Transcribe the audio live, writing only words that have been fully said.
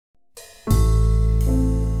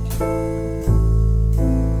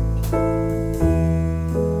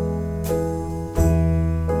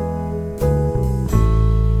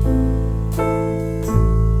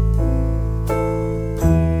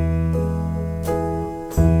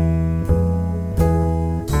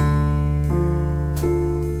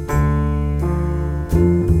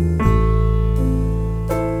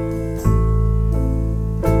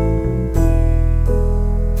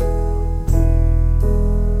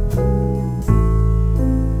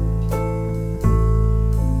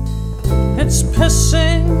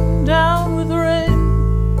pissing down with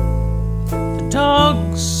rain. The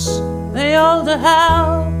dogs, they all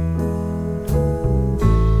howl.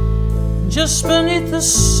 Just beneath the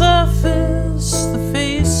surface, the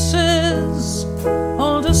faces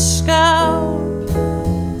hold a scowl.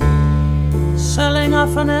 Selling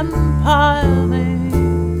off an empire, they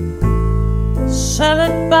sell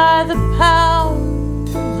it by the pound.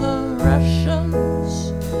 The Russians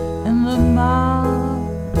in the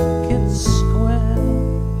market square.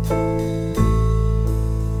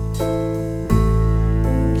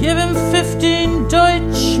 Give him 15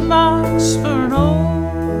 Deutschmarks for an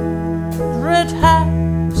old red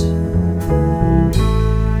hat.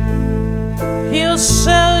 He'll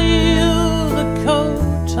sell you the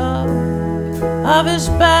coat of his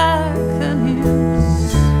back, and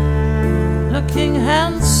he's looking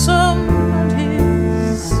handsome, and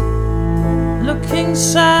he's looking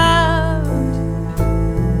sad.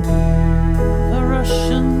 The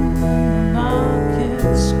Russian in the market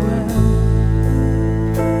square.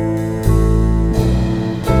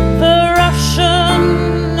 The Russian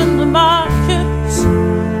in the market.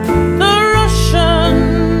 The Russian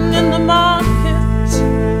in the market.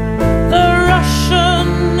 The Russian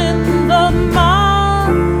in the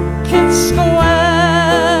market square.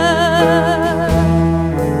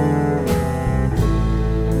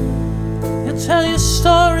 He'll tell you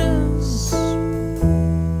stories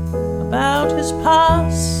about his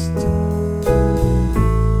past.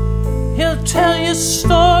 He'll tell you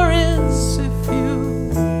stories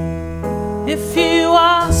if you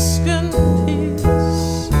are